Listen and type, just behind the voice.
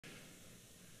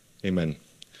Amen.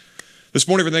 This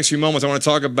morning, for the next few moments, I want to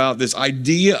talk about this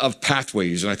idea of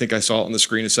pathways. And I think I saw it on the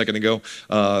screen a second ago,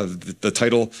 the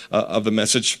title of the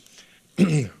message.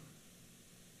 In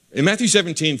Matthew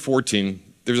 17:14,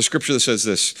 there's a scripture that says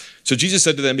this. So Jesus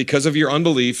said to them, because of your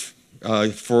unbelief,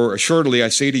 for assuredly I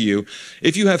say to you,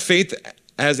 if you have faith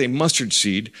as a mustard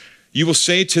seed, you will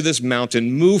say to this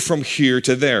mountain, move from here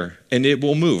to there, and it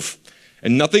will move.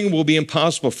 And nothing will be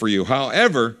impossible for you.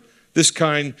 However, this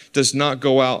kind does not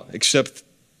go out except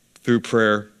through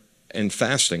prayer and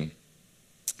fasting.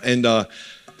 And,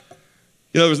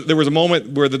 there was a moment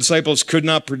where the disciples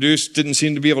didn't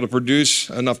seem to be able to produce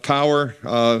enough power.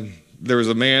 There was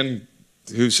a man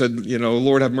who said,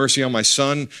 Lord, have mercy on my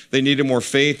son. They needed more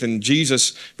faith. And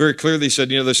Jesus very clearly said,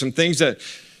 there's some things that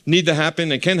need to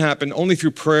happen and can happen only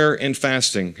through prayer and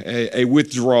fasting, a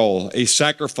withdrawal, a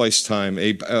sacrifice time,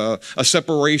 a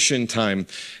separation time.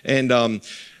 And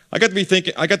I got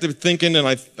to thinking, and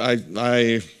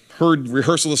I heard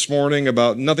rehearsal this morning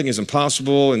about nothing is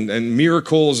impossible and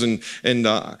miracles, and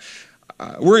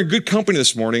we're in good company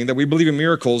this morning that we believe in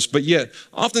miracles, but yet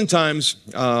oftentimes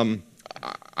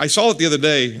I saw it the other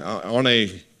day on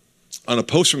a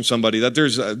post from somebody that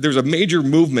there's a major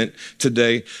movement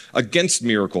today against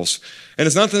miracles. And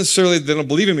it's not necessarily that they don't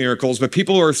believe in miracles, but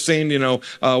people are saying,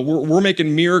 we're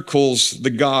making miracles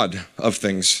the God of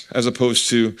things, as opposed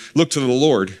to look to the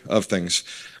Lord of things.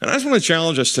 And I just want to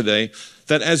challenge us today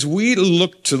that as we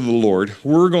look to the Lord,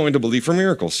 we're going to believe for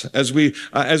miracles. As we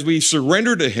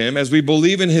surrender to Him, as we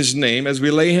believe in His name, as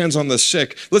we lay hands on the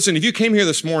sick. Listen, if you came here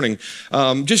this morning,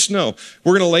 just know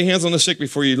we're going to lay hands on the sick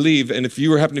before you leave. And if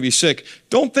you happen to be sick,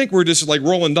 don't think we're just like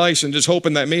rolling dice and just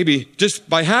hoping that maybe just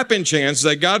by happen chance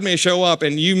that God may show up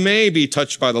and you may be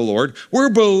touched by the Lord.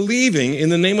 We're believing in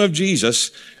the name of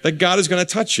Jesus that God is going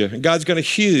to touch you and God's going to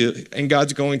heal you and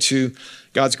God's going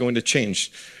to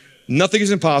change. Nothing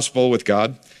is impossible with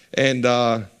God, and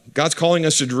God's calling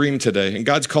us to dream today, and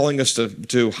God's calling us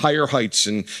to higher heights,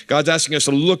 and God's asking us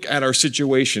to look at our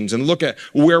situations and look at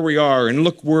where we are and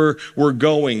look where we're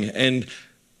going and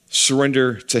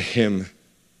surrender to Him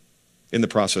in the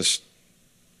process.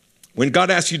 When God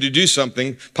asks you to do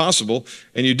something possible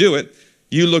and you do it,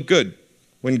 you look good.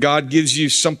 When God gives you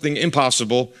something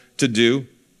impossible to do,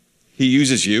 He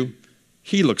uses you,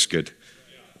 He looks good.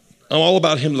 I'm all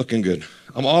about Him looking good.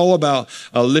 I'm all about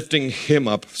lifting Him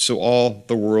up so all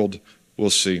the world will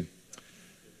see.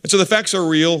 And so the facts are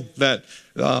real that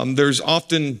there's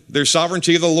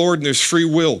sovereignty of the Lord and there's free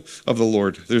will of the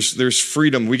Lord. There's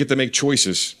freedom. We get to make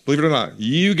choices. Believe it or not,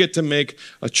 you get to make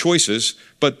choices,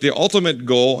 but the ultimate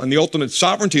goal and the ultimate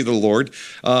sovereignty of the Lord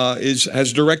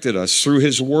has directed us through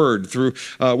His word.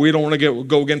 We don't want to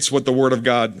go against what the Word of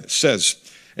God says.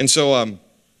 And so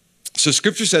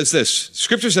Scripture says this.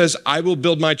 Scripture says, I will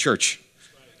build my church,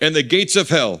 and the gates of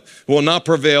hell will not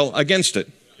prevail against it,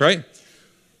 right?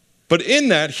 But in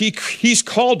that, He's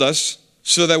called us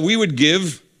so that we would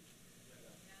give,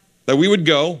 that we would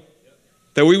go,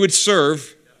 that we would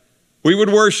serve, we would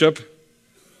worship,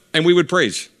 and we would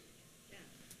praise.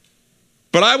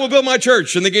 But I will build my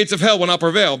church, and the gates of hell will not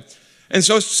prevail. And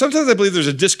so sometimes I believe there's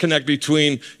a disconnect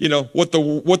between, what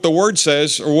the Word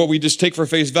says or what we just take for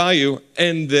face value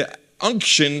and the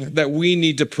unction that we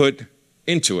need to put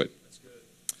into it.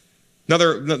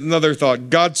 Another thought.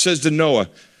 God says to Noah,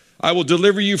 I will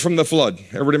deliver you from the flood.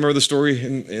 Everybody remember the story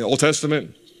in the Old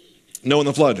Testament? Noah and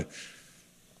the flood.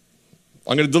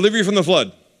 I'm going to deliver you from the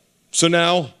flood. So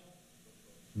now,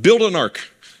 build an ark.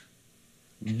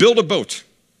 Build a boat.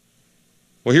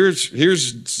 Well,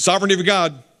 here's sovereignty of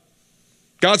God.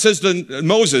 God says to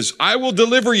Moses, I will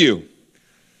deliver you.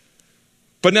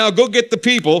 But now go get the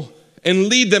people and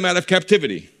lead them out of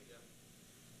captivity.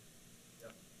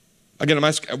 Again,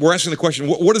 we're asking the question,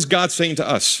 what is God saying to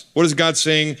us? What is God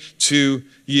saying to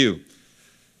you?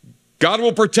 God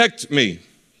will protect me.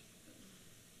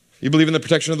 You believe in the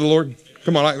protection of the Lord?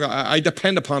 Come on, I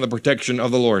depend upon the protection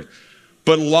of the Lord.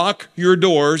 But lock your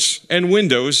doors and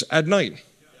windows at night.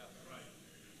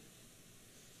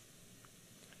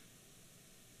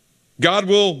 God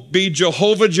will be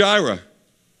Jehovah Jireh,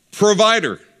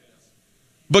 provider,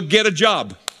 but get a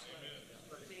job.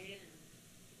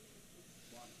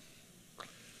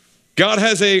 God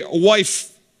has a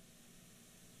wife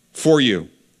for you,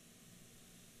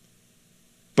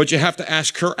 but you have to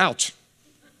ask her out.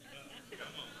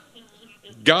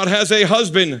 God has a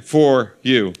husband for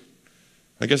you.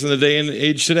 I guess in the day and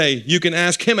age today, you can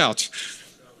ask him out.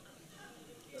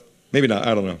 Maybe not,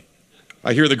 I don't know.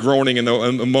 I hear the groaning and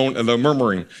the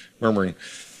murmuring.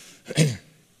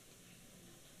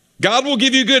 God will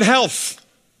give you good health,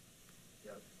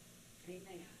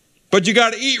 but you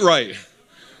got to eat right.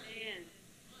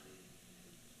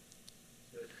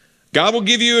 God will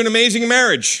give you an amazing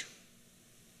marriage.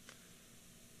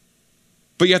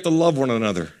 But you have to love one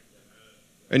another.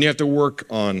 And you have to work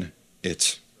on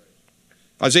it.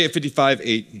 Isaiah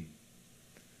 55:8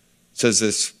 says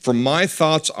this, "For my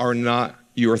thoughts are not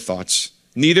your thoughts,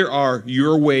 neither are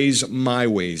your ways my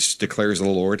ways, declares the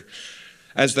Lord.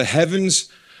 As the heavens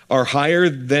are higher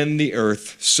than the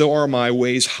earth, so are my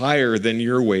ways higher than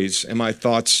your ways, and my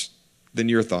thoughts than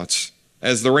your thoughts.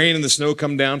 As the rain and the snow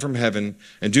come down from heaven,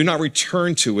 and do not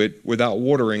return to it without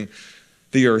watering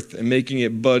the earth and making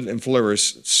it bud and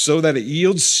flourish, so that it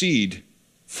yields seed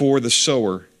for the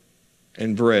sower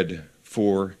and bread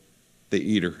for the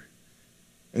eater."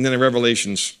 And then in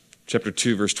Revelations chapter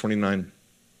 2, verse 29,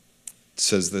 it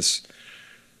says this,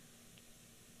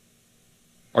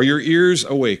 "Are your ears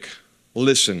awake?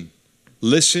 Listen.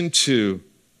 Listen to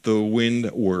the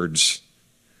wind words,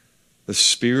 the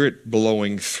Spirit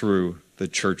blowing through the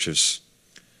churches."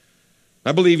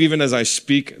 I believe even as I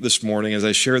speak this morning, as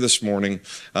I share this morning,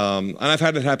 and I've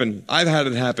had it happen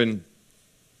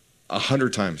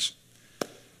 100 times,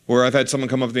 where I've had someone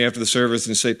come up to me after the service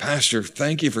and say, "Pastor,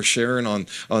 thank you for sharing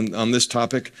on this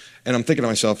topic." And I'm thinking to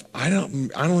myself, I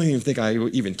don't even think I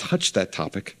even touched that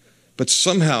topic, but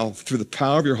somehow through the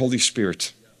power of your Holy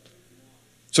Spirit.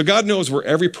 So God knows where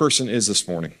every person is this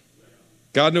morning.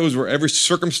 God knows where every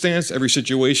circumstance, every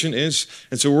situation is.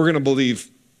 And so we're going to believe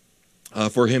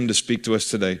for him to speak to us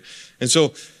today. And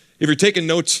so if you're taking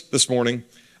notes this morning,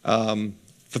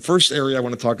 the first area I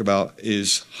want to talk about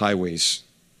is highways.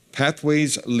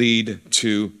 Pathways lead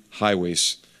to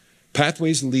highways.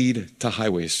 Pathways lead to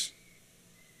highways.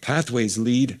 Pathways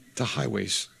lead to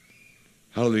highways.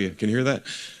 Hallelujah. Can you hear that?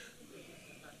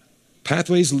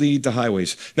 Pathways lead to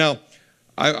highways. Now,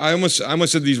 I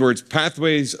almost said these words.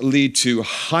 Pathways lead to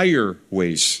higher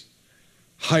ways.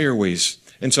 Higher ways.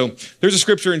 And so there's a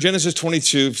scripture in Genesis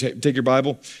 22. Take your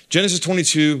Bible. Genesis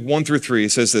 22, 1 through 3.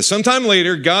 It says this. "Sometime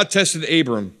later, God tested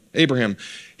Abraham.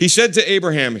 He said to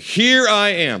Abraham, 'Here I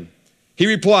am.' He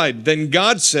replied, then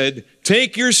God said,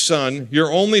 'Take your son,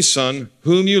 your only son,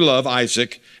 whom you love,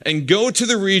 Isaac, and go to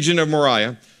the region of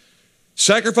Moriah.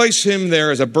 Sacrifice him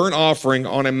there as a burnt offering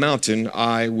on a mountain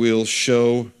I will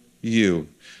show you.'"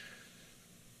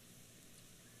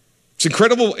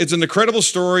 It's an incredible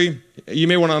story. You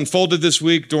may want to unfold it this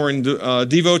week during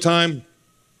Devo time.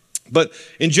 But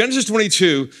in Genesis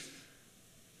 22,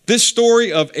 this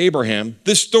story of Abraham,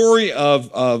 this story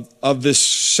of this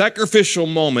sacrificial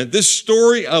moment, this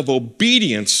story of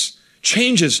obedience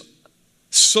changes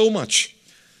so much.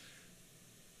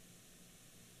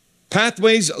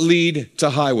 Pathways lead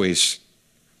to highways.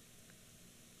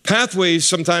 Pathways,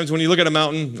 sometimes when you look at a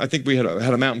mountain, I think we had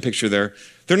a mountain picture there.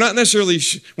 They're not necessarily,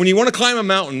 when you want to climb a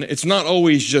mountain, it's not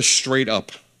always just straight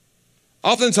up.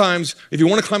 Oftentimes, if you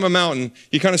want to climb a mountain,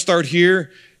 you kind of start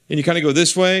here and you kind of go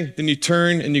this way, then you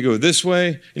turn and you go this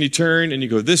way, and you turn and you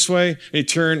go this way, and you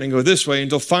turn and go this way,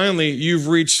 until finally you've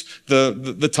reached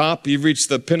the top, you've reached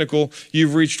the pinnacle,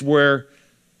 you've reached where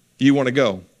you want to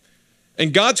go.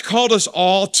 And God's called us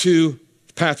all to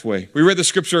pathway. We read the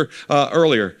scripture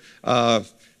earlier.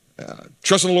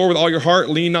 Trust in the Lord with all your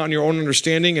heart, lean not on your own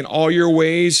understanding, in all your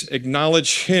ways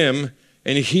acknowledge him,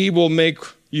 and he will make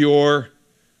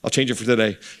I'll change it for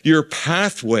today, your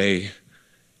pathway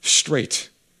straight.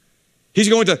 He's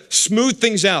going to smooth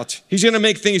things out. He's going to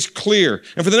make things clear.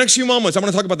 And for the next few moments, I'm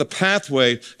going to talk about the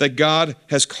pathway that God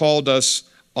has called us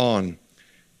on.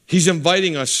 He's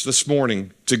inviting us this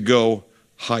morning to go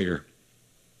higher.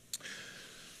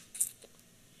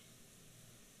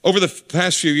 Over the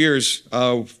past few years,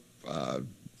 I've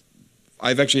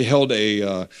actually held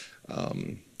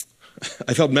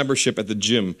I've held membership at the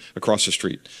gym across the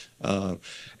street.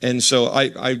 And so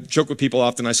I joke with people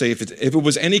often. I say, if it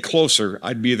was any closer,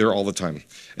 I'd be there all the time.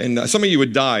 And some of you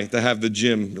would die to have the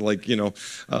gym, like,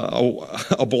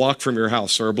 a block from your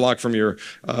house or a block from your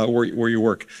where you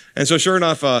work. And so sure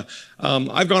enough,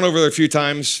 I've gone over there a few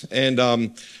times, and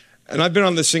I've been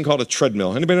on this thing called a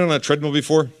treadmill. Anybody been on a treadmill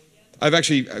before? I've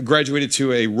actually graduated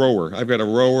to a rower. I've got a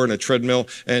rower and a treadmill,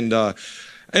 and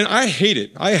I hate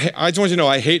it. I just want you to know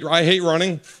I hate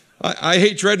running. I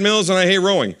hate treadmills and I hate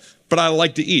rowing, but I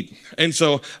like to eat. And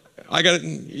so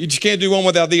you just can't do one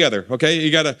without the other. Okay,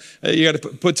 you gotta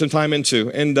put some time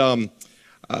into. And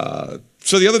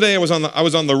so the other day I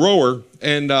was on the rower,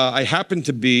 and I happened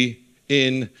to be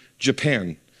in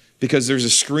Japan, because there's a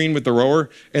screen with the rower,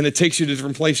 and it takes you to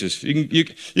different places.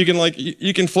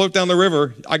 You can float down the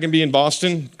river. I can be in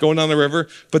Boston going down the river,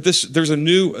 but there's a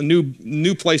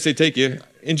new place they take you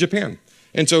in Japan.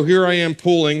 And so here I am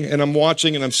pulling, and I'm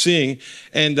watching, and I'm seeing,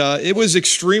 and it was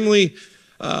extremely,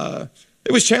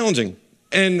 it was challenging.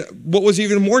 And what was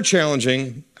even more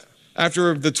challenging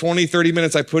after the 20, 30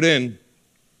 minutes I put in,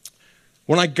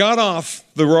 when I got off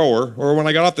the rower or when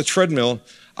I got off the treadmill,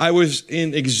 I was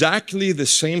in exactly the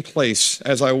same place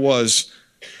as I was.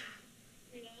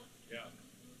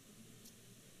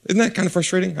 Isn't that kind of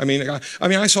frustrating? I mean,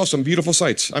 I saw some beautiful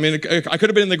sights. I mean, I could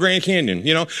have been in the Grand Canyon,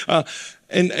 you know,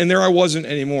 and there I wasn't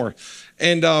anymore.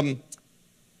 And I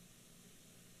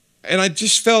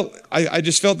just felt,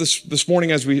 this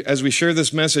morning as we share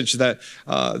this message that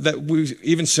we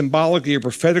even symbolically or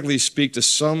prophetically speak to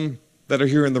some that are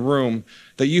here in the room,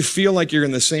 that you feel like you're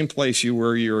in the same place you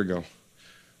were a year ago,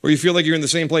 or you feel like you're in the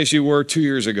same place you were 2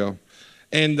 years ago,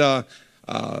 and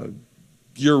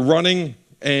you're running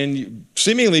and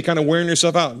seemingly kind of wearing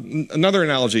yourself out. Another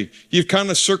analogy, you've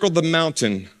kind of circled the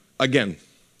mountain again,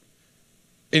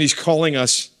 and he's calling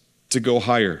us to go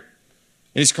higher,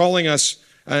 and he's calling us.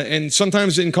 And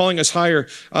sometimes in calling us higher,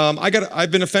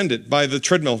 I've been offended by the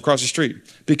treadmill across the street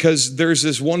because there's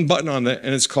this one button on it,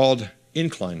 and it's called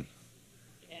incline.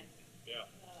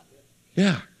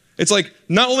 Yeah. It's like,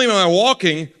 not only am I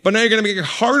walking, but now you're going to make it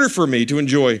harder for me to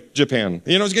enjoy Japan.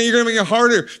 You know, you're going to make it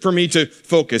harder for me to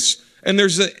focus. And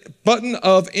there's a button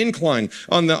of incline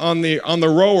on the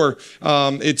rower.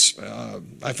 It's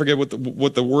I forget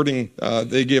what the wording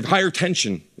they give. Higher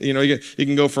tension. You know, you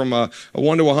can go from a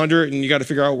 1 to 100, and you got to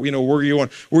figure out where you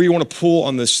want to pull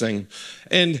on this thing.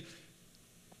 And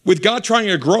with God trying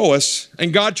to grow us,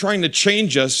 and God trying to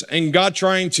change us, and God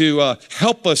trying to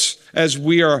help us as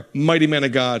we are mighty men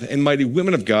of God and mighty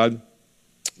women of God,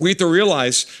 we have to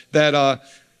realize that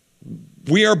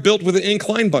we are built with an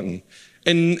incline button.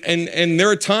 And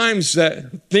there are times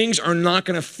that things are not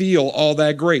going to feel all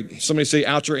that great. Somebody say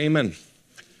ouch or amen.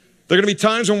 There are going to be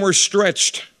times when we're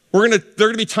stretched. There are going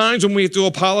to be times when we have to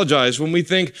apologize, when we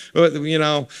think, it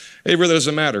really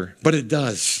doesn't matter. But it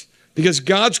does. Because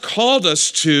God's called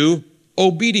us to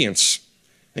obedience.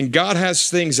 And God has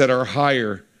things that are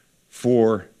higher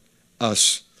for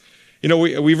us. You know,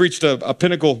 we've reached a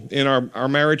pinnacle in our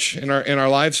marriage, in our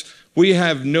lives. We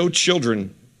have no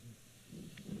children,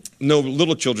 no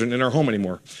little children in our home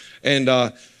anymore. And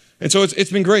so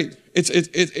it's been great.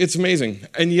 It's amazing.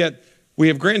 And yet we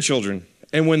have grandchildren.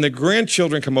 And when the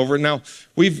grandchildren come over, now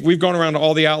we've gone around to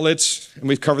all the outlets, and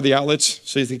we've covered the outlets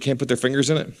so they can't put their fingers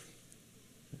in it.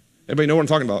 Everybody know what I'm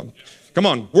talking about? Come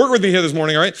on, work with me here this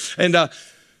morning, all right? And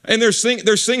there's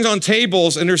things on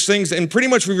tables, and there's things, and pretty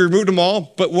much we removed them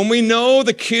all. But when we know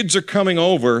the kids are coming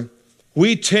over,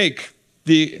 we take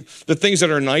the things that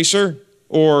are nicer,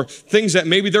 or things that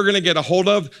maybe they're going to get a hold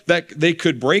of that they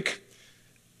could break.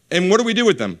 And what do we do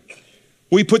with them?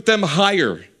 We put them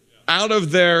higher, out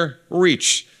of their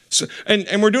reach. So,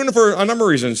 and we're doing it for a number of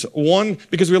reasons. One,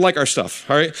 because we like our stuff,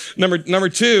 all right? Number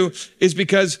two is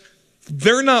because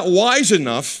they're not wise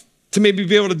enough to maybe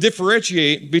be able to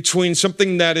differentiate between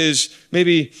something that is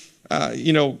maybe,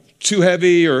 too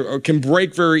heavy or can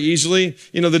break very easily.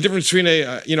 You know, the difference between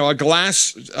a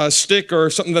glass stick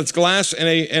or something that's glass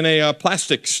and a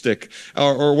plastic stick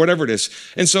or whatever it is.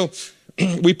 And so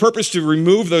we purpose to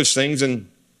remove those things and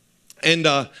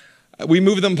we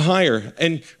move them higher.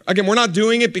 And again, we're not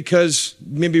doing it because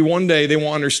maybe one day they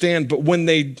won't understand, but when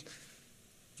they're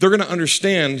going to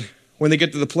understand when they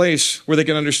get to the place where they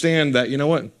can understand that, you know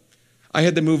what, I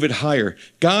had to move it higher.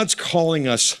 God's calling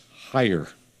us higher.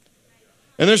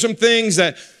 And there's some things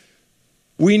that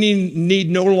we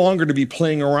need no longer to be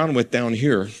playing around with down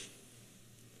here.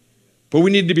 But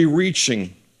we need to be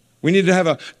reaching. We need to have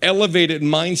an elevated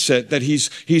mindset that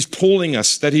he's pulling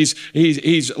us, that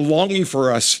he's longing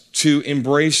for us to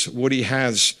embrace what he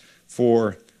has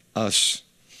for us.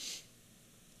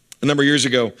 A number of years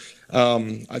ago,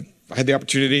 I had the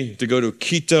opportunity to go to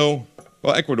Quito,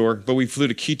 Ecuador, but we flew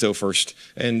to Quito first.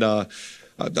 And I'll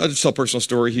just tell a personal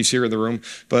story. He's here in the room.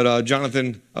 But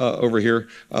Jonathan over here,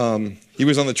 he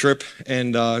was on the trip,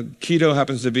 and Quito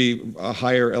happens to be a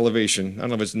higher elevation. I don't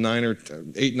know if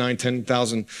it's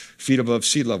 10,000 feet above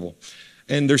sea level.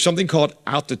 And there's something called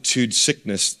altitude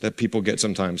sickness that people get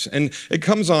sometimes. And it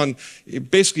comes on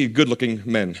basically good-looking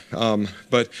men.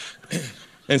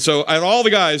 And so out of all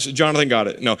the guys, Jonathan got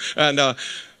it. No.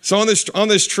 So on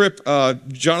this trip,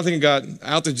 Jonathan got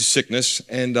altitude sickness,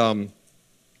 and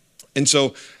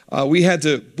so we had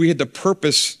to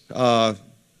purpose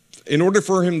in order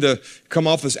for him to come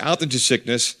off this altitude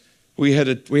sickness. We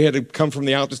had to come from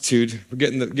the altitude,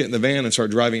 get in the van and start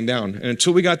driving down. And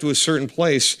until we got to a certain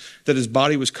place that his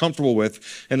body was comfortable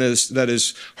with and that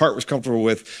his heart was comfortable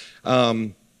with,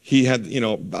 he had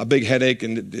a big headache,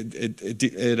 and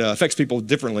it affects people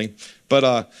differently.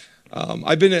 But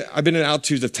I've been at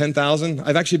altitudes of 10,000.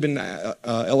 I've actually been at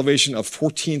elevation of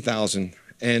 14,000.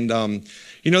 And,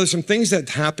 there's some things that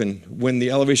happen when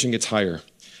the elevation gets higher.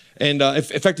 And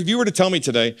in fact, if you were to tell me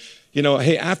today,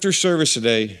 hey, after service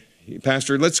today,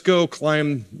 Pastor, let's go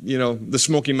climb, the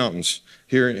Smoky Mountains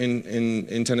here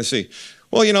in Tennessee.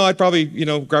 Well, I'd probably,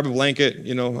 grab a blanket,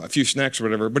 a few snacks or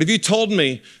whatever. But if you told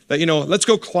me that, let's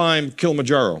go climb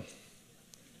Kilimanjaro,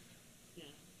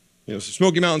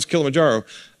 Smoky Mountains, Kilimanjaro,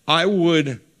 I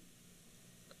would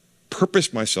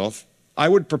purpose myself. I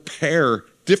would prepare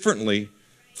differently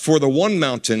for the one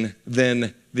mountain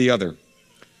than the other.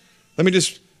 Let me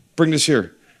just bring this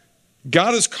here.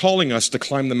 God is calling us to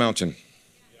climb the mountain.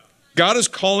 God is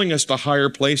calling us to higher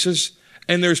places,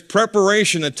 and there's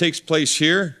preparation that takes place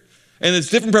here, and it's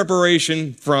different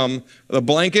preparation from the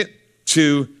blanket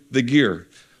to the gear.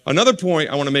 Another point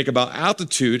I want to make about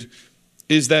altitude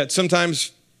is that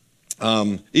sometimes,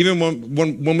 even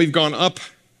when we've gone up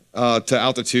to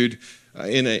altitude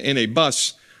in a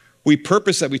bus, we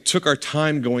purpose that we took our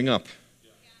time going up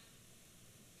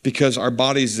because our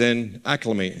bodies then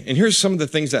acclimate. And here's some of the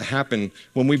things that happen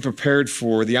when we prepared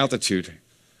for the altitude.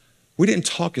 We didn't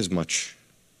talk as much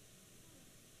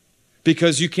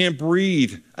because you can't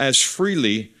breathe as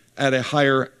freely at a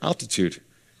higher altitude.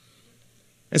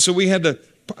 And so we had to,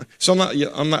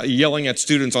 I'm not yelling at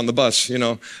students on the bus,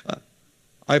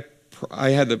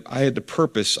 I had to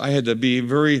purpose. I had to be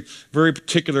very, very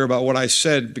particular about what I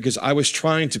said because I was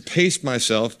trying to pace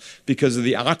myself because of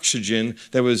the oxygen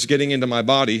that was getting into my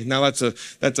body. Now that's a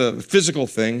physical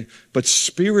thing, but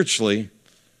spiritually,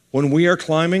 when we are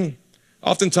climbing,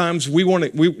 oftentimes we want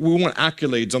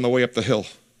accolades on the way up the hill.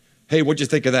 Hey, what'd you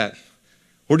think of that?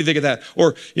 What do you think of that?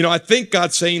 Or, I think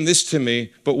God's saying this to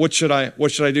me, but what should I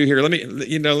do here? Let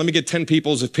me get 10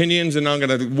 people's opinions, and I'm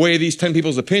going to weigh these 10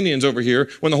 people's opinions over here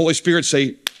when the Holy Spirit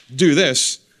say, do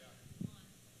this.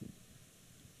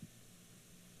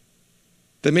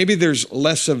 Then maybe there's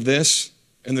less of this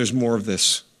and there's more of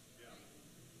this.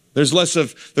 There's less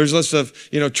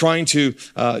of trying to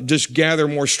just gather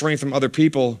more strength from other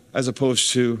people as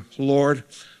opposed to, Lord,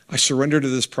 I surrender to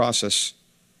this process.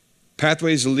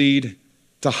 Pathways lead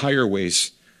to higher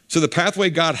ways. So the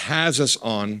pathway God has us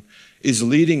on is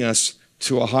leading us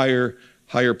to a higher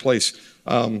place.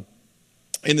 In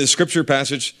the scripture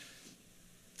passage,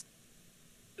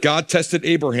 God tested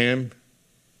Abraham.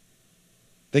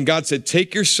 Then God said,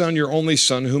 take your son, your only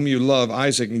son, whom you love,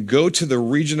 Isaac, and go to the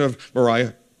region of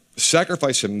Moriah,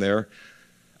 sacrifice him there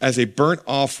as a burnt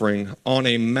offering on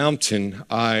a mountain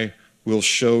I will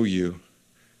show you.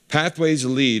 Pathways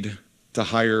lead to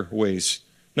higher ways.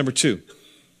 Number 2.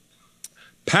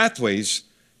 Pathways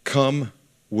come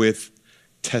with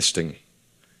testing.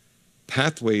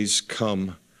 Pathways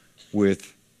come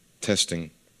with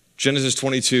testing. Genesis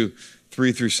 22,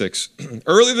 3-6.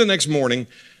 Early the next morning,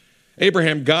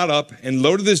 Abraham got up and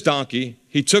loaded his donkey.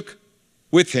 He took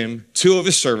with him 2 of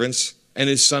his servants and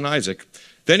his son Isaac.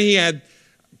 Then he had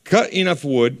cut enough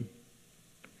wood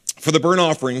for the burnt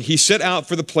offering. He set out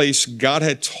for the place God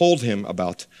had told him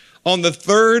about. On the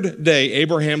 3rd day,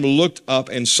 Abraham looked up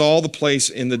and saw the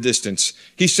place in the distance.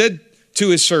 He said to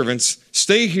his servants,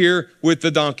 stay here with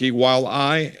the donkey while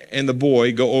I and the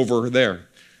boy go over there.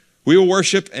 We will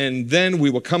worship and then we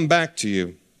will come back to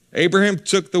you. Abraham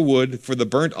took the wood for the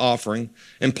burnt offering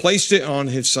and placed it on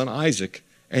his son Isaac,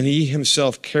 and he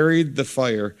himself carried the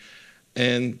fire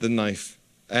and the knife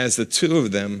as the 2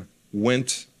 of them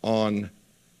went on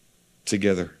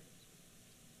together.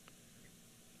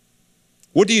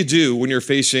 What do you do when you're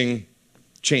facing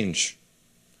change?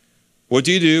 What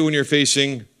do you do when you're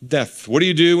facing death? What do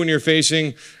you do when you're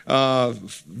facing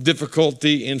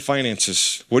difficulty in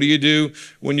finances? What do you do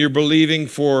when you're believing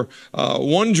for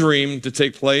one dream to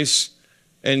take place,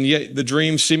 and yet the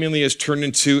dream seemingly has turned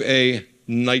into a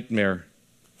nightmare?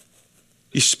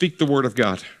 You speak the word of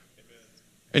God,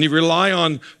 and you rely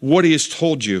on what he has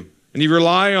told you. And you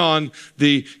rely on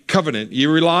the covenant.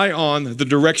 You rely on the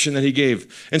direction that he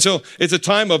gave. And so it's a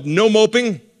time of no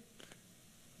moping,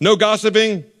 no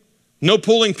gossiping, no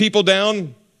pulling people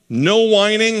down, no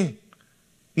whining,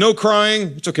 no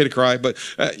crying. It's okay to cry, but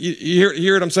you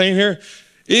hear what I'm saying here?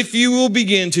 If you will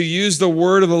begin to use the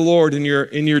word of the Lord in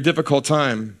your difficult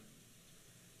time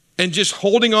and just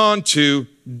holding on to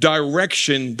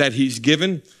direction that he's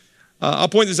given. I'll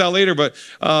point this out later, but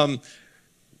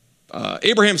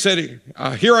Abraham said,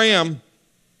 here I am.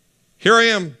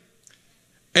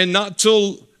 And not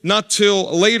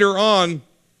till later on,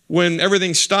 when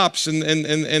everything stops and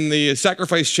the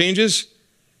sacrifice changes,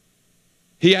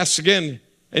 he asks again,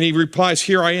 and he replies,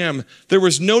 here I am. There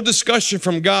was no discussion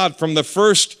from God from the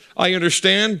first, I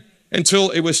understand, until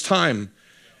it was time.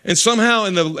 And somehow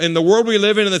in the world we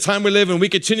live in the time we live in, we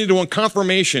continue to want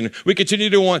confirmation. We continue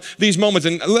to want these moments.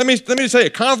 And let me just tell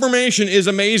you, confirmation is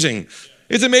amazing.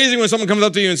 It's amazing when someone comes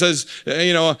up to you and says,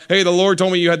 hey, the Lord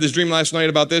told me you had this dream last night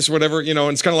about this or whatever, and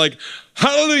it's kind of like,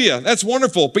 hallelujah, that's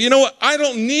wonderful. But you know what? I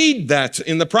don't need that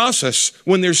in the process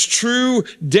when there's true,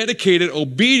 dedicated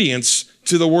obedience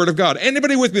to the Word of God.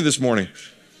 Anybody with me this morning?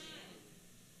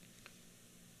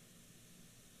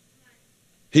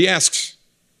 He asks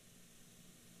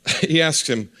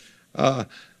him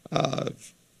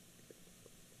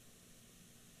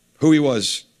who he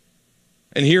was.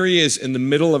 And here he is in the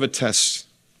middle of a test.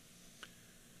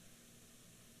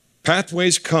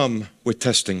 Pathways come with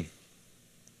testing.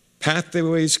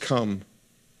 Pathways come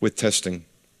with testing.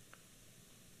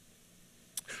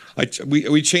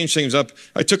 We changed things up.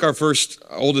 I took our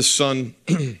oldest son,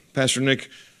 Pastor Nick,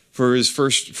 for his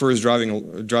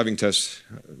driving test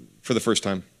for the first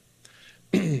time.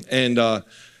 And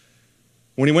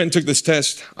when he went and took this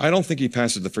test, I don't think he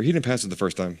passed it he didn't pass it the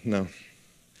first time. No.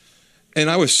 And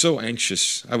I was so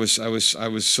anxious. I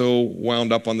was so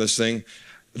wound up on this thing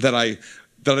that I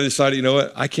decided, you know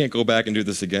what? I can't go back and do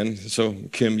this again. So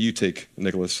Kim, you take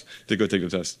Nicholas to go take the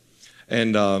test.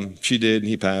 And she did, and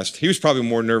he passed. He was probably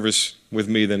more nervous with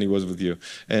me than he was with you.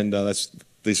 And that's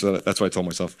what I told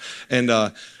myself. And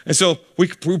so we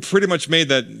pretty much made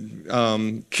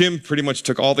that. Kim pretty much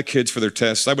took all the kids for their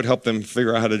tests. I would help them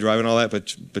figure out how to drive and all that,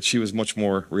 but she was much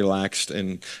more relaxed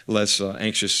and less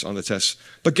anxious on the tests.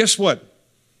 But guess what?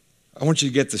 I want you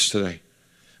to get this today.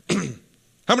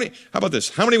 How about this?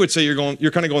 How many would say you're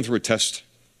kind of going through a test?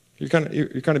 You're kind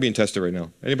of being tested right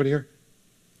now. Anybody here?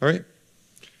 All right.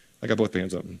 I got both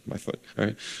hands up, my foot. All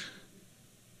right.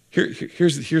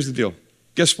 Here's the deal.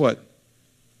 Guess what?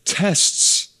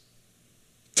 Tests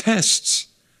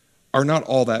are not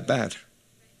all that bad.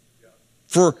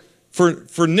 For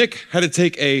Nick had to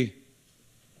take a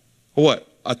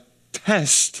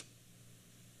test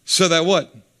so that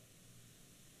what?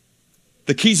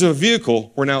 The keys of a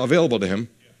vehicle were now available to him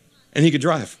and he could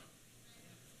drive.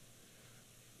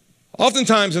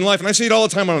 Oftentimes in life, and I see it all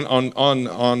the time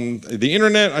on the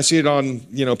internet, I see it on,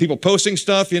 people posting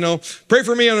stuff, pray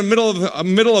for me in the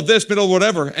middle of this, middle of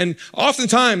whatever. And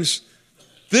oftentimes,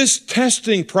 this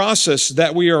testing process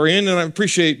that we are in, and I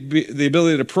appreciate the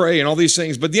ability to pray and all these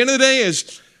things, but at the end of the day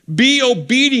is be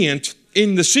obedient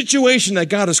in the situation that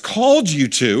God has called you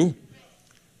to.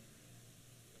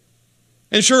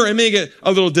 And sure, it may get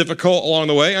a little difficult along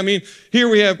the way. I mean, here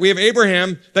we have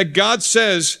Abraham that God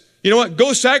says, you know what?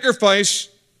 Go sacrifice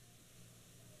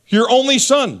your only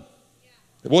son.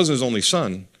 It wasn't his only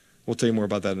son. We'll tell you more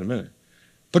about that in a minute.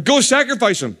 But go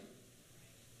sacrifice him.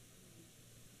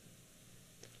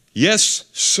 Yes,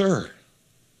 sir.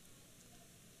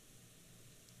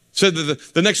 Said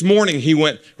that the next morning he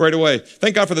went right away.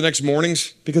 Thank God for the next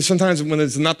mornings, because sometimes when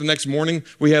it's not the next morning,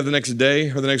 we have the next day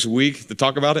or the next week to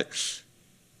talk about it.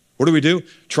 What do?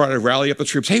 Try to rally up the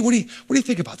troops. Hey, what do you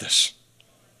think about this?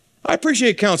 I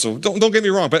appreciate counsel. Don't get me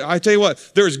wrong, but I tell you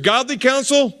what, there's godly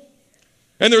counsel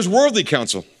and there's worldly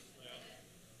counsel.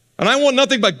 And I want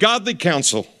nothing but godly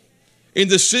counsel in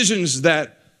decisions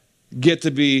that get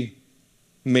to be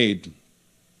made.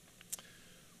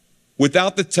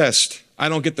 Without the test, I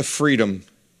don't get the freedom.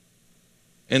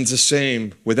 And it's the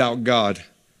same, without God,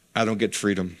 I don't get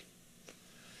freedom.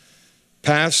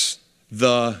 Pass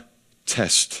the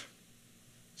test.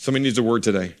 Somebody needs a word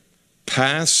today.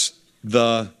 Pass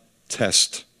the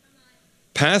test.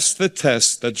 Pass the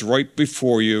test that's right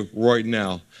before you right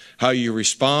now. How you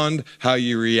respond, how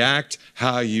you react,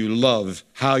 how you love,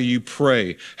 how you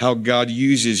pray, how God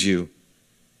uses you,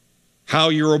 how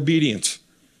you're obedient.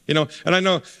 And I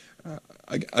know,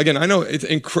 again, I know it's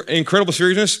incredible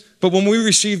seriousness, but when we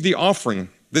receive the offering,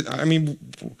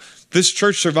 this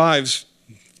church survives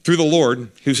through the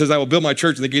Lord, who says, I will build my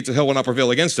church and the gates of hell will not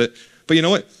prevail against it. But you know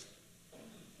what?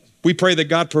 We pray that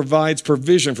God provides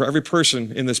provision for every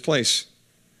person in this place.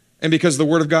 And because the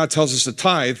Word of God tells us to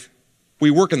tithe, we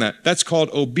work in that. That's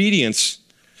called obedience.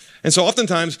 And so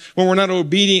oftentimes, when we're not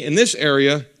obedient in this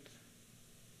area,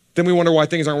 then we wonder why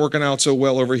things aren't working out so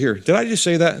well over here. Did I just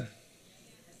say that?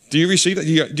 Do you receive that?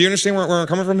 Do you understand where I'm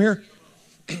coming from here?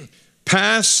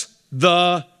 Pass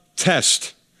the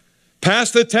test.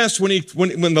 Pass the test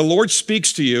when the Lord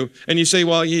speaks to you and you say,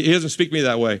 well, he doesn't speak to me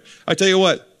that way. I tell you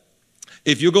what,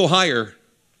 if you go higher,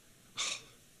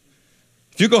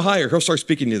 he'll start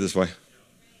speaking to you this way.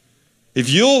 If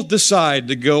you'll decide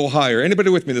to go higher, anybody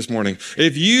with me this morning?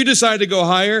 If you decide to go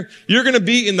higher, you're going to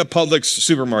be in the Publix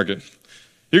supermarket.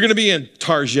 You're going to be in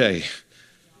Target.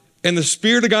 And the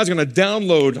Spirit of God's going to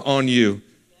download on you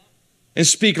and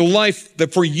speak life,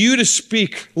 that for you to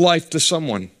speak life to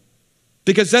someone.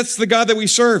 Because that's the God that we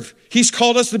serve. He's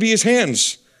called us to be his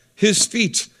hands, his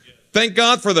feet. Thank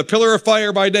God for the pillar of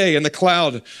fire by day and the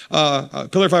cloud,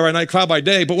 pillar of fire by night, cloud by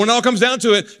day. But when it all comes down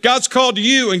to it, God's called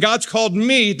you and God's called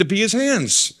me to be his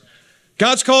hands.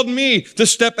 God's called me to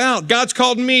step out. God's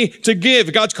called me to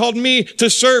give. God's called me to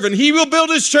serve. And he will build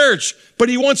his church, but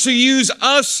he wants to use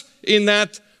us in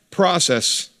that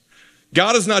process.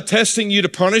 God is not testing you to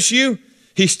punish you.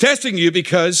 He's testing you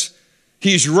because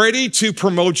he's ready to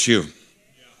promote you.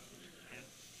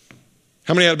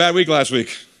 How many had a bad week last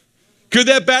week? Could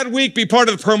that bad week be part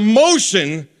of the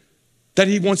promotion that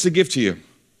he wants to give to you?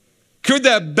 Could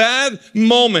that bad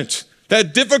moment,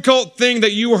 that difficult thing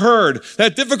that you heard,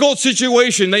 that difficult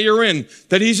situation that you're in,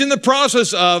 that he's in the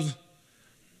process of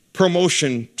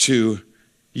promotion to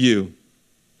you?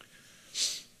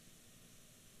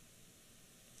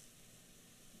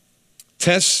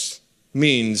 Test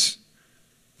means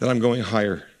that I'm going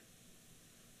higher.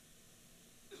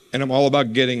 And I'm all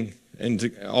about getting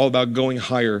and all about going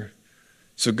higher.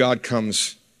 So God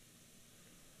comes.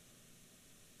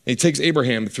 And he takes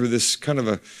Abraham through this kind of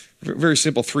a very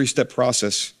simple 3-step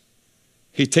process.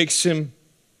 He takes him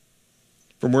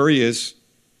from where he is.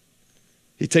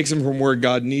 He takes him from where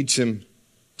God needs him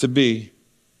to be.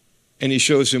 And he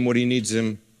shows him what he needs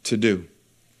him to do.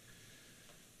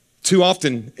 Too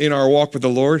often in our walk with the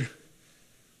Lord,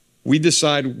 we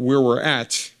decide where we're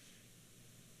at,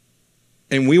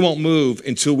 and we won't move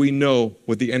until we know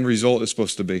what the end result is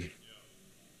supposed to be.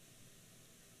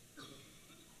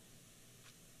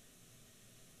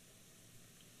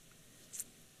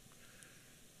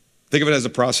 Think of it as a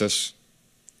process.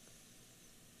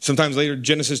 Sometimes later,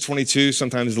 Genesis 22,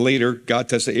 sometimes later, God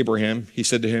tested Abraham. He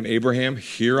said to him, Abraham,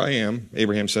 here I am,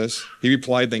 Abraham says. He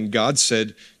replied, then God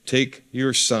said, take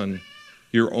your son,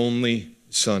 your only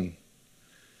son.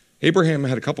 Abraham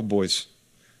had a couple boys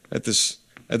at this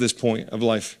point of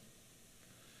life.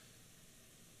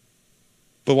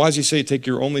 But why does he say take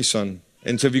your only son?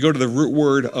 And so if you go to the root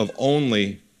word of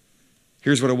only,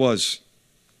 here's what it was.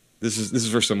 This is the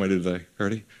first time I did today.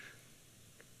 Ready?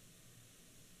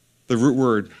 The root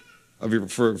word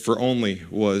for only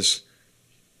was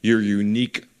your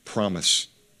unique promise.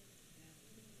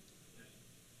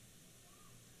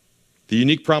 The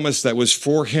unique promise that was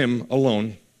for him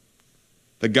alone,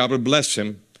 that God would bless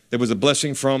him. There was a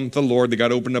blessing from the Lord, that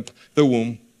God opened up the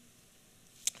womb.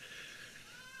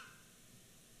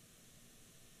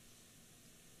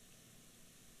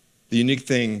 The unique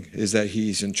thing is that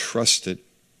he's entrusted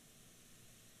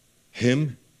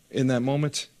him in that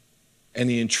moment, and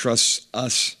he entrusts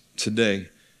us today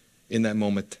in that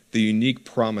moment. The unique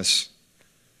promise.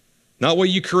 Not what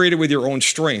you created with your own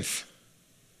strength,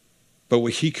 but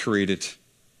what he created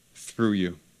through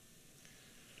you.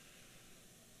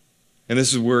 And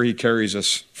this is where he carries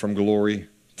us from glory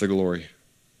to glory.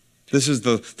 This is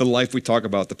the life we talk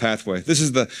about, the pathway. This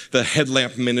is the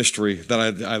headlamp ministry that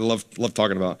I love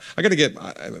talking about. I got to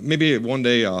get, maybe one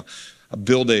day I'll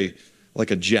build a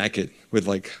jacket with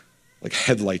like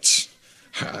headlights,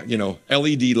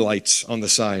 LED lights on the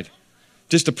side,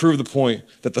 just to prove the point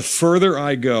that the further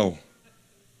I go,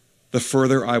 the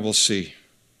further I will see.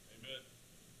 Amen.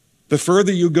 The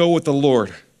further you go with the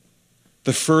Lord,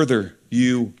 the further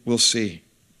you will see.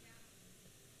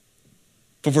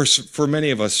 But for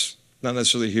many of us, not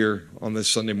necessarily here on this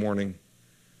Sunday morning,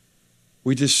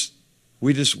 we're just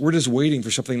waiting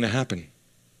for something to happen.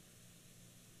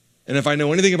 And if I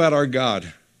know anything about our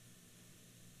God,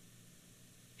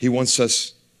 he wants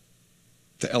us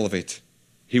to elevate.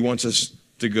 He wants us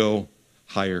to go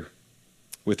higher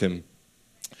with him.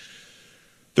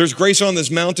 There's grace on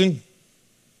this mountain.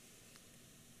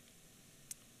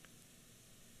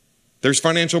 There's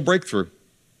financial breakthrough.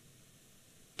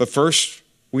 But first,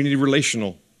 we need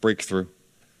relational breakthrough.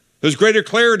 There's greater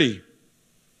clarity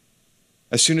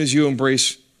as soon as you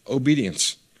embrace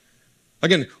obedience.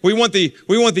 Again, we want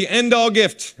the end-all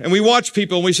gift, and we watch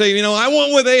people and we say, I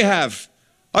want what they have.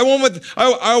 I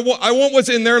want what's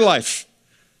in their life.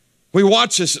 We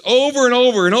watch this over and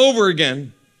over and over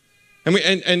again. And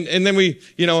then we,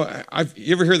 you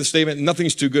ever hear the statement,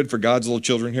 nothing's too good for God's little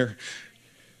children here?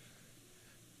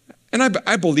 And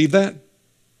I believe that.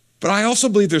 But I also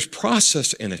believe there's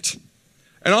process in it.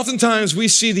 And oftentimes we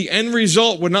see the end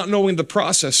result with not knowing the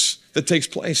process that takes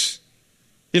place.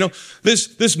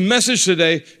 This message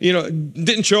today,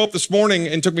 didn't show up this morning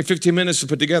and took me 15 minutes to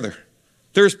put together.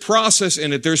 There's process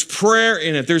in it. There's prayer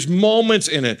in it. There's moments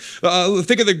in it.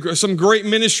 Think of some great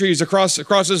ministries across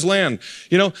this land.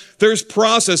 There's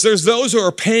process. There's those who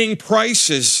are paying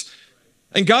prices.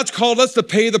 And God's called us to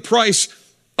pay the price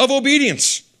of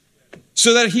obedience.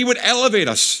 so that he would elevate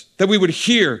us, that we would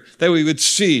hear, that we would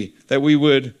see, that we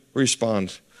would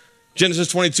respond.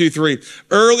 Genesis 22:3.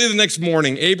 Early the next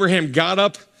morning, Abraham got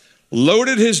up,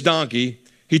 loaded his donkey.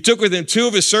 He took with him 2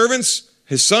 of his servants,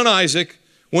 his son Isaac.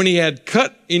 When he had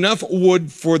cut enough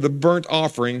wood for the burnt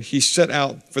offering, he set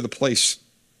out for the place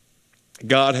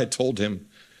God had told him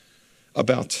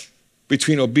about.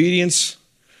 Between obedience,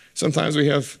 sometimes we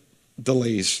have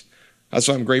delays. That's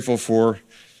why I'm grateful for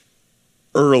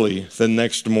early the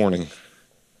next morning.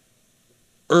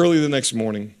 Early the next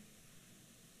morning.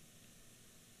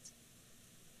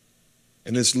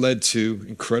 And this led to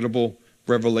incredible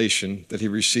revelation that he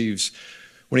receives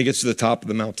when he gets to the top of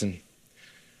the mountain.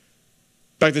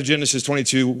 Back to Genesis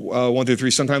 22, 1 through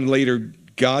 3. Sometime later,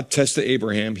 God tested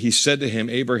Abraham. He said to him,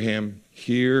 Abraham,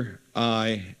 here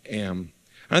I am.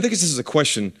 And I think this is a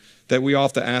question that we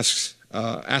often ask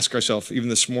ourselves even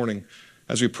this morning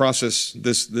as we process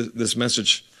this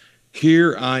message.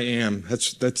 Here I am.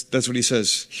 That's what he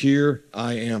says. Here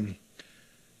I am.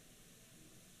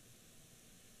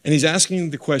 And he's asking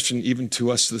the question even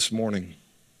to us this morning.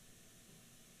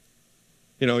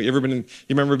 You know, you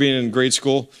remember being in grade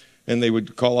school and they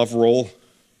would call off roll,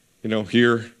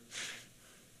 here.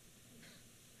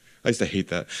 I used to hate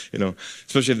that,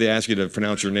 especially if they ask you to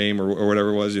pronounce your name or whatever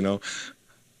it was,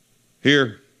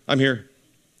 Here, I'm here.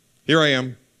 Here I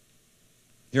am.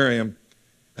 Here I am.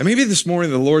 And maybe this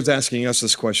morning the Lord's asking us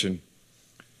this question.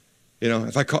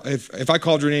 If I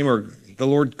called your name or the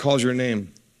Lord calls your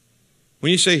name,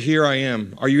 when you say, here I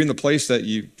am, are you in the place that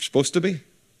you're supposed to be?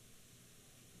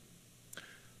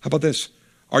 How about this?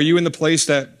 Are you in the place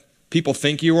that people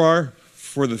think you are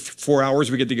for the 4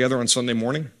 hours we get together on Sunday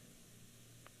morning?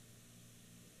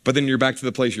 But then you're back to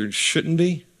the place you shouldn't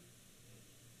be?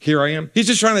 Here I am. He's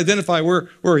just trying to identify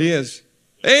where he is.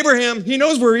 Abraham, he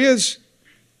knows where he is.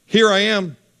 Here I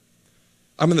am.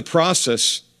 I'm in the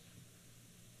process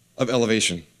of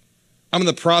elevation. I'm in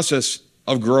the process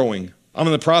of growing. I'm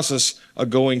in the process of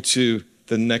going to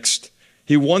the next.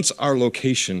 He wants our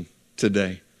location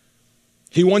today.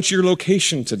 He wants your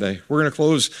location today. We're going to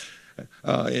close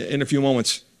in a few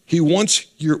moments. He wants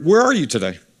where are you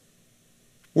today?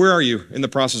 Where are you in the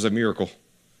process of miracle?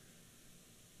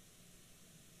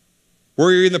 Where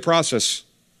are you in the process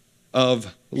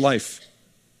of life,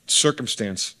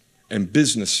 circumstance, and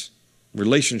business,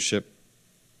 relationship?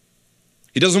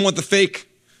 He doesn't want the fake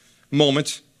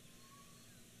moment.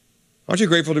 Aren't you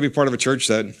grateful to be part of a church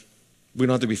that we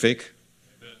don't have to be fake?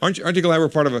 Aren't you glad we're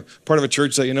part of a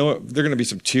church that, there are going to be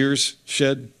some tears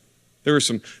shed? There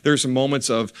are some moments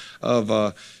of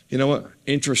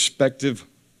introspective,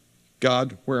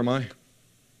 God, where am I?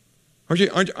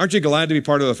 Aren't you glad to be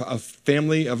part of a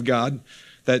family of God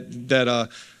that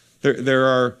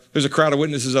there's a crowd of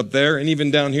witnesses up there and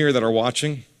even down here that are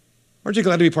watching? Aren't you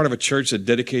glad to be part of a church that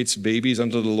dedicates babies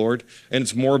unto the Lord and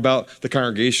it's more about the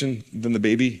congregation than the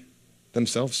baby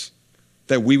themselves?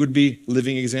 That we would be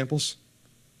living examples?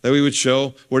 That we would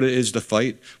show what it is to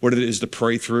fight, what it is to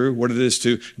pray through, what it is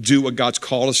to do what God's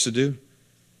called us to do?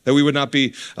 That we would not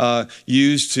be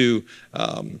used to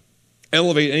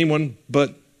elevate anyone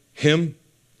but him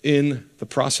in the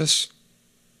process?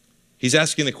 He's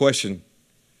asking the question.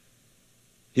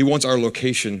 He wants our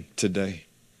location today.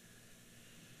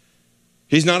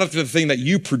 He's not after the thing that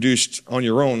you produced on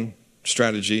your own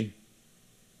strategy.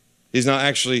 He's not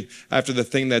actually after the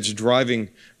thing that's driving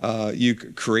you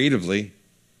creatively.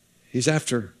 He's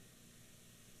after,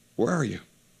 where are you?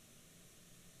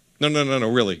 No,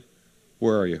 really.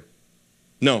 Where are you?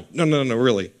 No,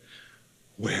 really.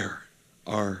 Where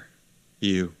are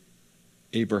you,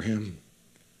 Abraham?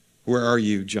 Where are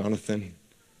you, Jonathan?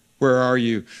 Where are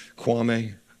you,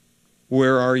 Kwame?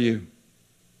 Where are you?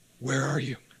 Where are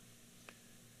you?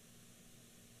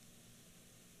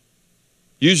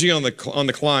 Usually on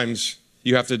the climbs,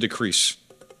 you have to decrease.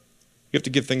 You have to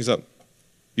give things up.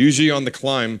 Usually on the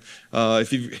climb,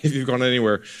 if you've gone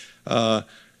anywhere,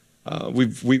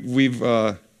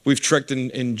 we've trekked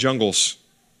in jungles,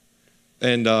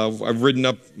 and I've ridden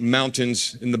up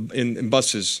mountains in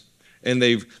buses, and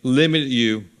they've limited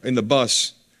you in the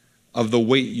bus of the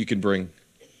weight you can bring.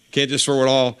 You can't just throw it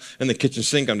all in the kitchen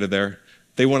sink under there.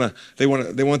 They want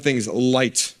things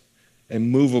light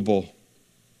and movable.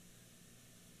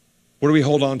 What do we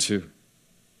hold on to?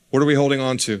 What are we holding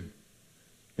on to?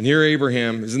 And here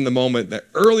Abraham is in the moment that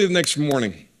early the next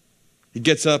morning, he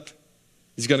gets up,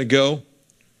 he's going to go.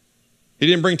 He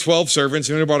didn't bring 12 servants,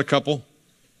 he only brought a couple.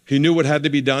 He knew what had to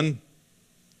be done.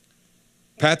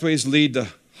 Pathways lead to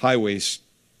highways.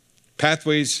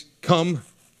 Pathways come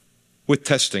with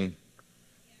testing.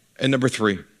 And number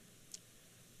 3,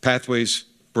 pathways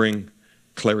bring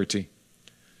clarity.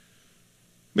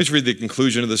 Let's read the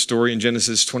conclusion of the story in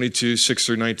Genesis 22, 6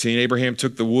 through 19. Abraham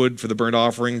took the wood for the burnt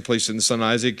offering, placed it in his son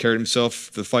Isaac, carried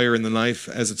himself the fire and the knife.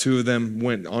 As the two of them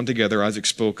went on together, Isaac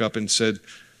spoke up and said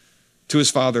to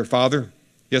his father, "Father."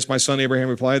 "Yes, my son," Abraham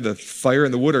replied. "The fire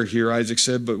and the wood are here," Isaac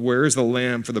said, "but where is the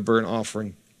lamb for the burnt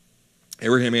offering?"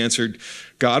 Abraham answered,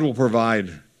 "God will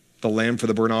provide the lamb for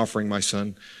the burnt offering, my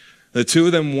son." The two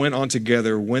of them went on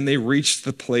together. When they reached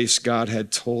the place God had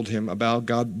told him about,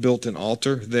 God built an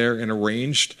altar there and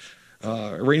arranged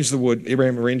the wood.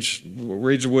 Abraham arranged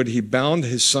the wood. He bound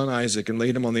his son Isaac and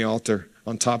laid him on the altar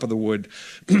on top of the wood.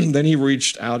 Then he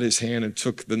reached out his hand and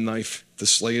took the knife to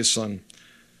slay his son.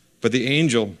 But the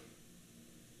angel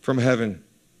from heaven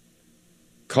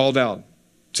called out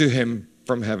to him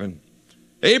from heaven,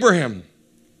 "Abraham,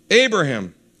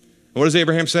 Abraham." And what does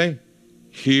Abraham say?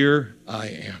 "Here I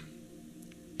am."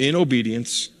 In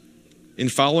obedience, in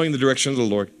following the direction of the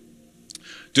Lord.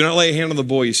 "Do not lay a hand on the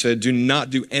boy," he said. "Do not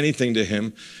do anything to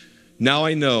him. Now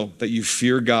I know that you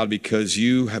fear God because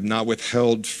you have not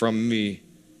withheld from me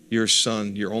your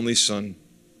son, your only son."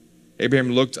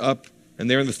 Abraham looked up, and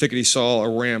there in the thicket he saw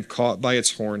a ram caught by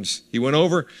its horns. He went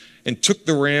over and took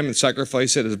the ram and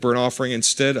sacrificed it as a burnt offering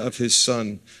instead of his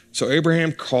son. So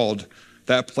Abraham called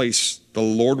that place, "The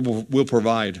Lord will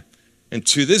provide." And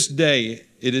to this day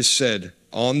it is said,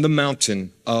 "On the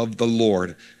mountain of the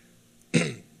Lord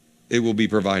it will be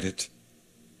provided."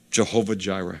 Jehovah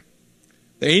Jireh.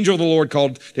 The angel of the Lord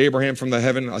called to Abraham from the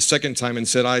heaven a second time and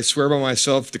said, "I swear by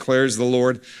myself, declares the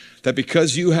Lord, that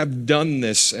because you have done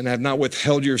this and have not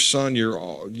withheld your son, your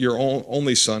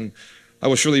only son, I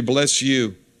will surely bless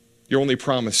you, your only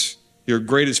promise, your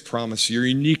greatest promise, your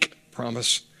unique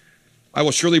promise. I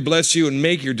will surely bless you and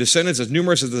make your descendants as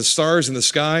numerous as the stars in the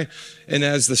sky and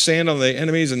as the sand on the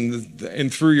enemies,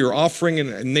 and through your offering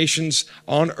and nations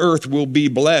on earth will be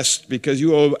blessed because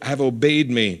you have obeyed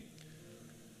me."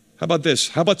 How about this?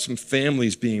 How about some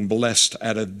families being blessed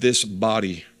out of this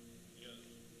body?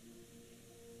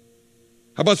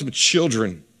 How about some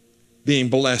children being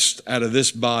blessed out of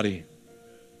this body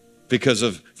because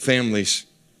of families?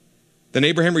 Then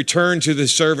Abraham returned to the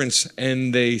servants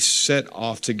and they set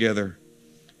off together.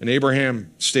 And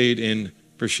Abraham stayed in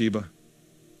Beersheba.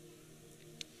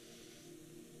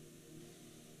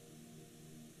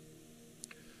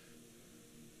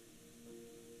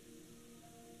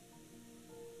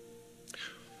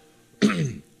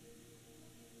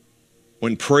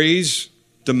 When praise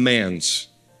demands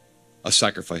a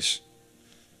sacrifice.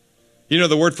 You know,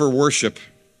 the word for worship,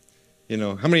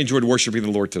 how many enjoyed worshiping the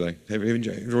Lord today? Have you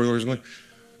enjoyed worshiping?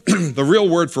 The real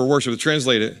word for worship, to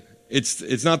translate it, we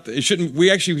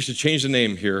should change the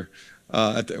name here.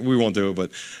 We won't do it,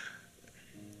 but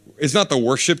it's not the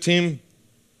worship team.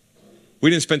 We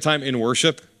didn't spend time in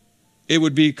worship. It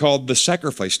would be called the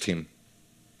sacrifice team,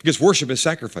 because worship is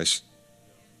sacrifice.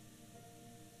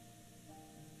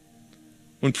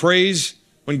 When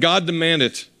God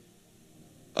demanded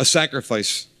a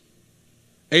sacrifice,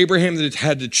 Abraham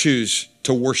had to choose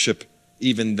to worship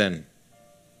even then.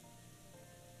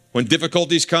 When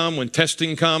difficulties come, when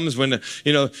testing comes, when,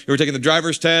 you're taking the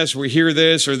driver's test, we hear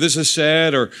this, or this is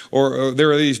said, or there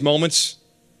are these moments,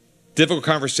 difficult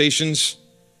conversations.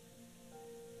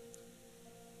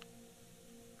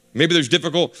 Maybe there's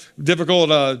difficult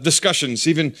discussions.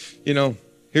 Even,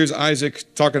 here's Isaac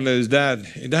talking to his dad.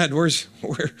 "Hey, Dad,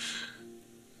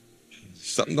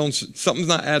 something's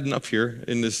not adding up here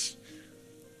in this."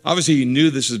 Obviously, he knew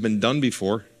this has been done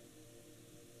before.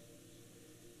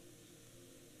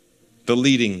 The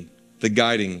leading, the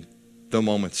guiding, the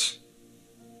moments.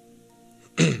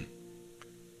 The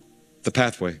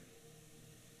pathway.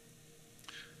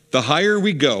 The higher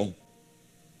we go,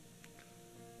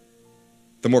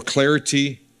 the more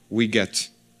clarity we get.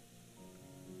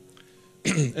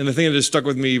 And the thing that has stuck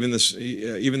with me even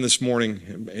this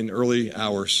morning in early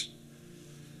hours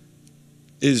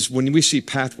is when we see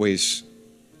pathways,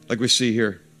 like we see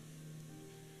here,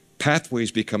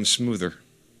 pathways become smoother.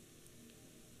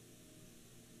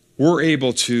 We're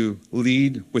able to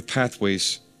lead with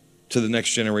pathways to the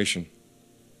next generation.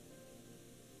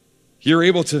 You're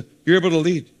able to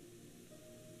lead.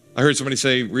 I heard somebody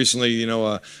say recently, they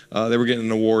were getting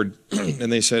an award,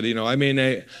 and they said,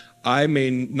 I may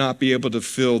not be able to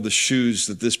fill the shoes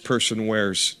that this person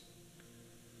wears,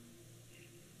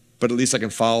 but at least I can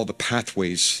follow the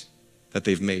pathways that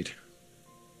they've made.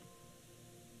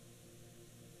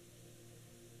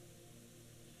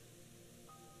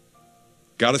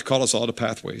 God has called us all to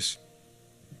pathways.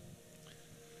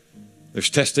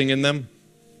 There's testing in them.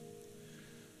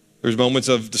 There's moments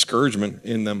of discouragement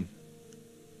in them.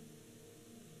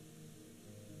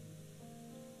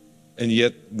 And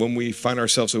yet, when we find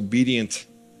ourselves obedient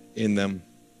in them.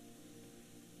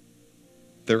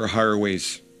 There are higher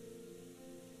ways.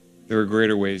 There are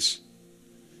greater ways.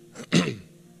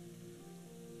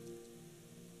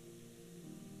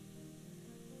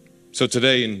 So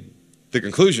today, in the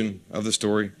conclusion of the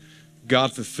story,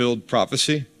 God fulfilled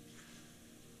prophecy.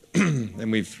 And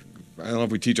I don't know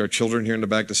if we teach our children here in the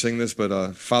back to sing this,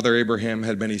 but Father Abraham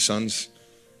had many sons,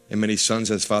 and many sons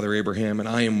has Father Abraham, and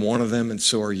I am one of them, and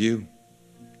so are you.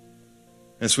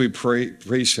 And so we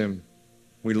praise him,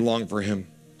 we long for him,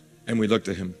 and we look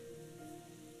to him.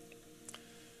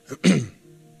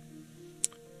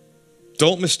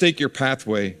 Don't mistake your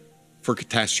pathway for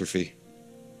catastrophe.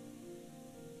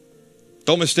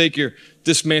 Don't mistake your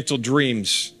dismantled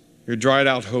dreams, your dried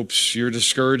out hopes, your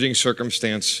discouraging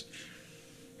circumstance,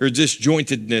 your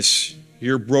disjointedness,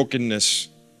 your brokenness,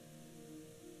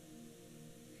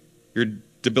 your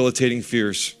debilitating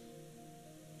fears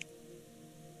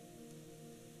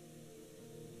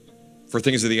for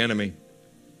things of the enemy.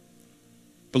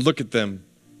 But look at them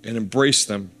and embrace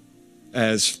them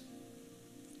as,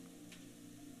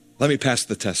 let me pass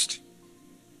the test.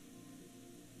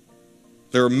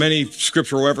 There are many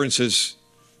scriptural references,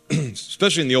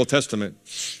 especially in the Old Testament.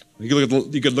 You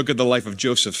could look at the life of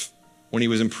Joseph when he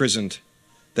was imprisoned,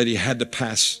 that he had to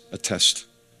pass a test.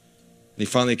 And he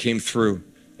finally came through,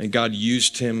 and God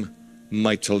used him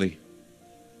mightily.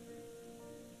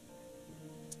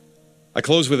 I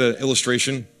close with an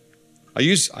illustration.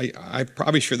 I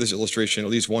probably share this illustration at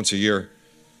least once a year.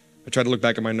 I try to look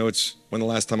back at my notes when the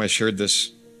last time I shared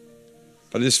this.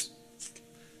 But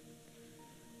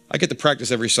I get to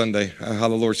practice every Sunday how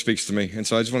the Lord speaks to me. And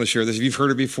so I just want to share this. If you've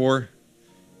heard it before,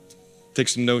 take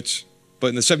some notes. But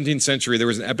in the 17th century, there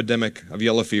was an epidemic of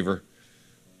yellow fever.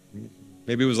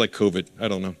 Maybe it was like COVID. I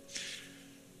don't know.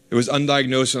 It was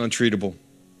undiagnosed and untreatable.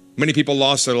 Many people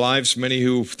lost their lives. Many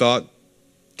who thought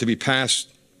to be past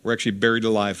were actually buried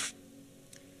alive.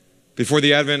 Before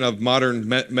the advent of modern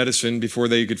medicine, before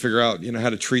they could figure out how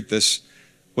to treat this,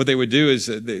 what they would do is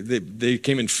they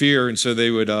came in fear, and so they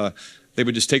would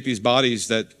just take these bodies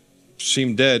that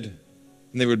seemed dead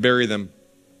and they would bury them.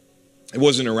 It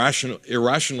wasn't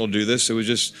irrational to do this. It was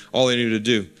just all they needed to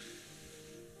do.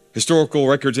 Historical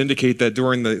records indicate that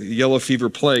during the yellow fever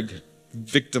plague,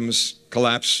 victims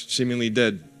collapsed, seemingly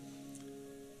dead.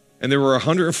 And there were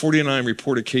 149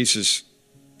 reported cases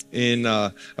in,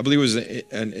 I believe it was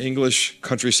an English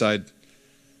countryside,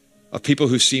 of people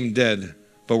who seemed dead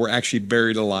but were actually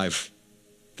buried alive.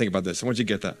 Think about this. I want you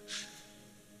to get that.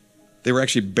 They were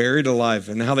actually buried alive.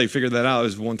 And how they figured that out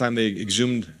is one time they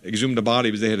exhumed a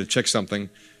body because they had to check something,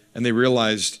 and they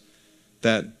realized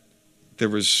that there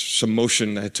was some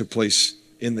motion that took place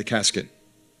in the casket.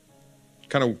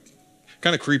 Kind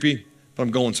of creepy, but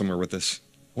I'm going somewhere with this.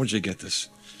 I want you to get this.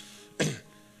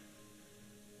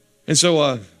 And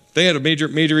so they had a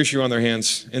major issue on their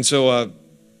hands. And so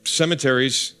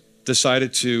cemeteries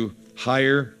decided to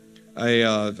hire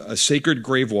a sacred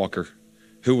grave walker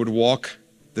who would walk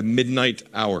the midnight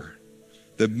hour,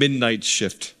 the midnight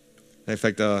shift. In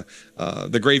fact,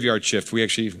 the graveyard shift.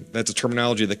 That's a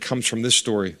terminology that comes from this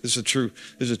story. This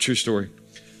is a true story.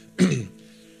 And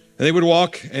they would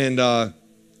walk, and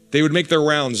they would make their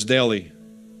rounds daily,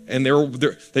 and they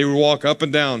would walk up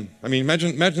and down. I mean,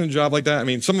 imagine a job like that. I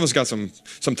mean, some of us got some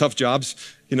tough jobs,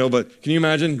 but can you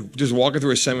imagine just walking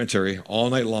through a cemetery all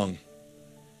night long?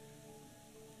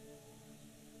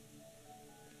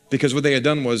 Because what they had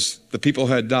done was, the people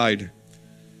who had died,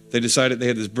 they decided, they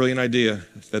had this brilliant idea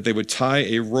that they would tie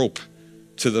a rope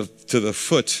to the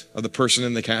foot of the person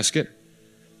in the casket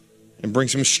and bring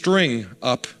some string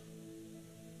up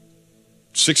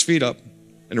 6 feet up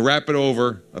and wrap it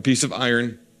over a piece of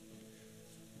iron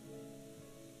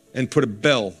and put a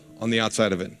bell on the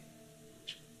outside of it.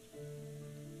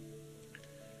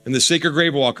 And the sacred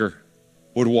grave walker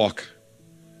would walk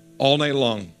all night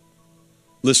long,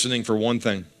 listening for one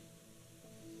thing.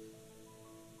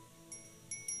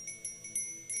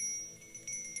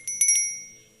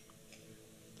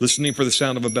 Listening for the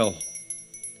sound of a bell.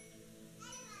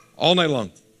 All night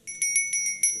long.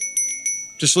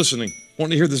 Just listening,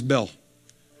 wanting to hear this bell.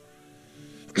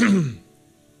 And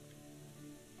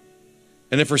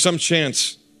if for some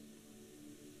chance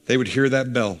they would hear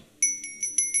that bell,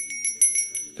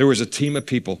 there was a team of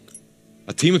people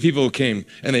who came,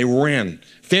 and they ran.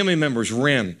 Family members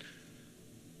ran.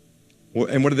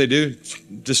 And what did they do?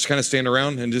 Just kind of stand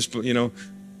around and just,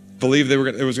 believe they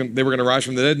were going to rise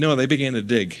from the dead? No, they began to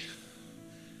dig.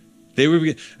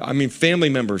 Family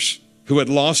members who had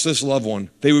lost this loved one,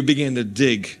 they would begin to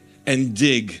dig and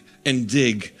dig and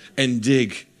dig and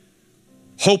dig,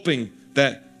 hoping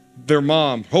that their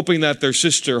mom, hoping that their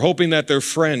sister, hoping that their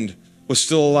friend was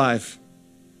still alive,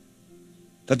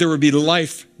 that there would be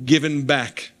life given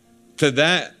back to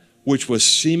that which was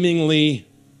seemingly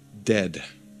dead.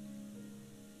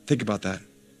 Think about that.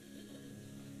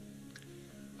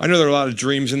 I know there are a lot of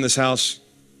dreams in this house.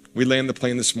 We land the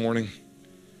plane this morning.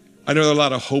 I know there are a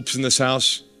lot of hopes in this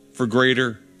house for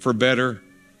greater, for better,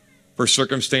 for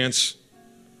circumstance.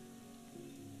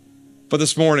 But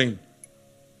this morning,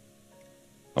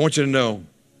 I want you to know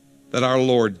that our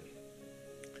Lord,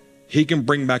 He can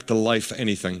bring back to life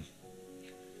anything.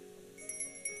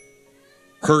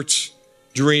 Hurts,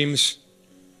 dreams,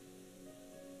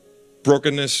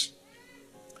 brokenness.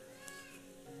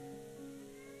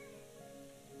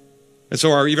 And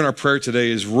so even our prayer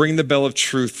today is ring the bell of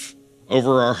truth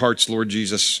over our hearts, Lord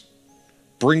Jesus.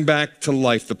 Bring back to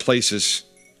life the places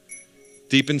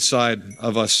deep inside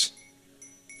of us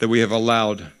that we have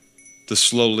allowed to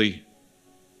slowly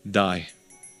die.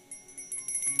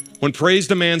 When praise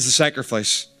demands the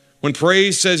sacrifice, when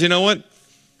praise says, you know what?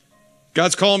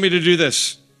 God's calling me to do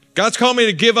this. God's calling me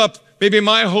to give up maybe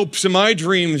my hopes and my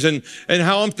dreams and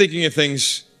how I'm thinking of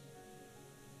things.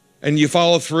 And you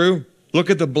follow through. Look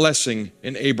at the blessing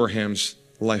in Abraham's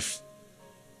life.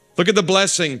 Look at the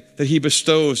blessing that he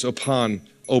bestows upon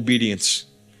obedience.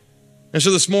 And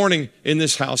so this morning in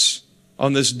this house,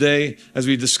 on this day, as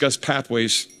we discuss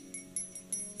pathways,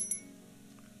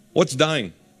 what's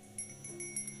dying?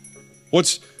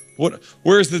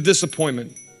 Where's the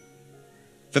disappointment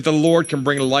that the Lord can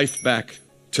bring life back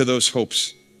to those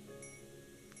hopes?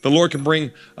 The Lord can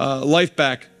bring life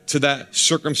back to that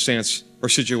circumstance or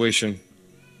situation,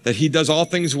 that He does all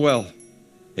things well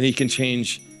and He can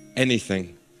change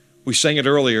anything. We sang it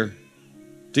earlier.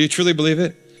 Do you truly believe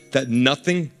it? That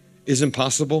nothing is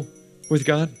impossible with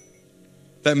God?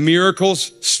 That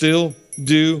miracles still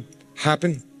do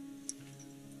happen?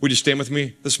 Would you stand with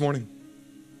me this morning?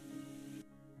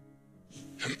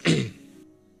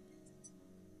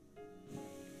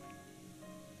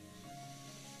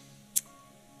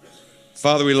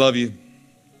 Father, we love you.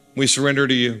 We surrender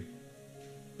to you.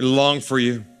 We long for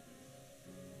you.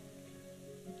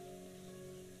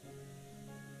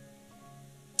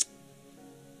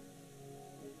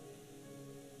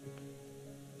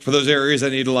 For those areas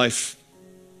that need life,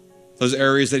 those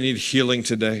areas that need healing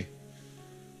today,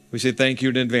 we say thank you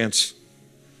in advance,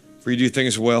 for you do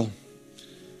things well.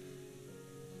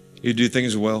 You do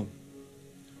things well.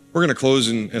 We're going to close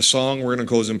in a song. We're going to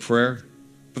close in prayer.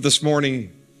 But this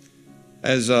morning,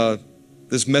 as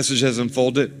this message has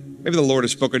unfolded, maybe the Lord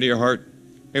has spoken to your heart.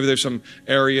 Maybe there's some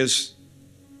areas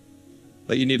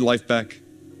that you need life back.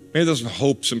 Maybe there's some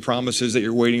hopes and promises that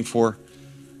you're waiting for.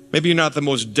 Maybe you're not the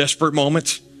most desperate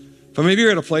moment, but maybe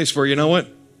you're at a place where, you know what?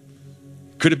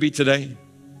 Could it be today?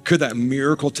 Could that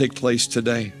miracle take place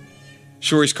today?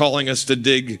 Sure, He's calling us to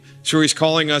dig. Sure, He's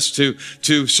calling us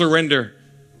to surrender.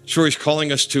 Sure, He's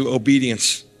calling us to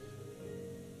obedience.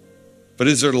 But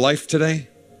is there life today?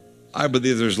 I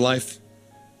believe there's life.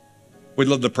 We'd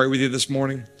love to pray with you this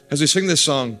morning. As we sing this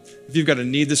song, if you've got a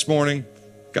need this morning,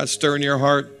 God's stirring your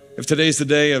heart, if today's the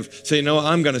day of saying, no,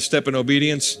 I'm going to step in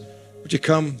obedience, would you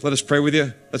come? Let us pray with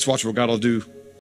you. Let's watch what God will do.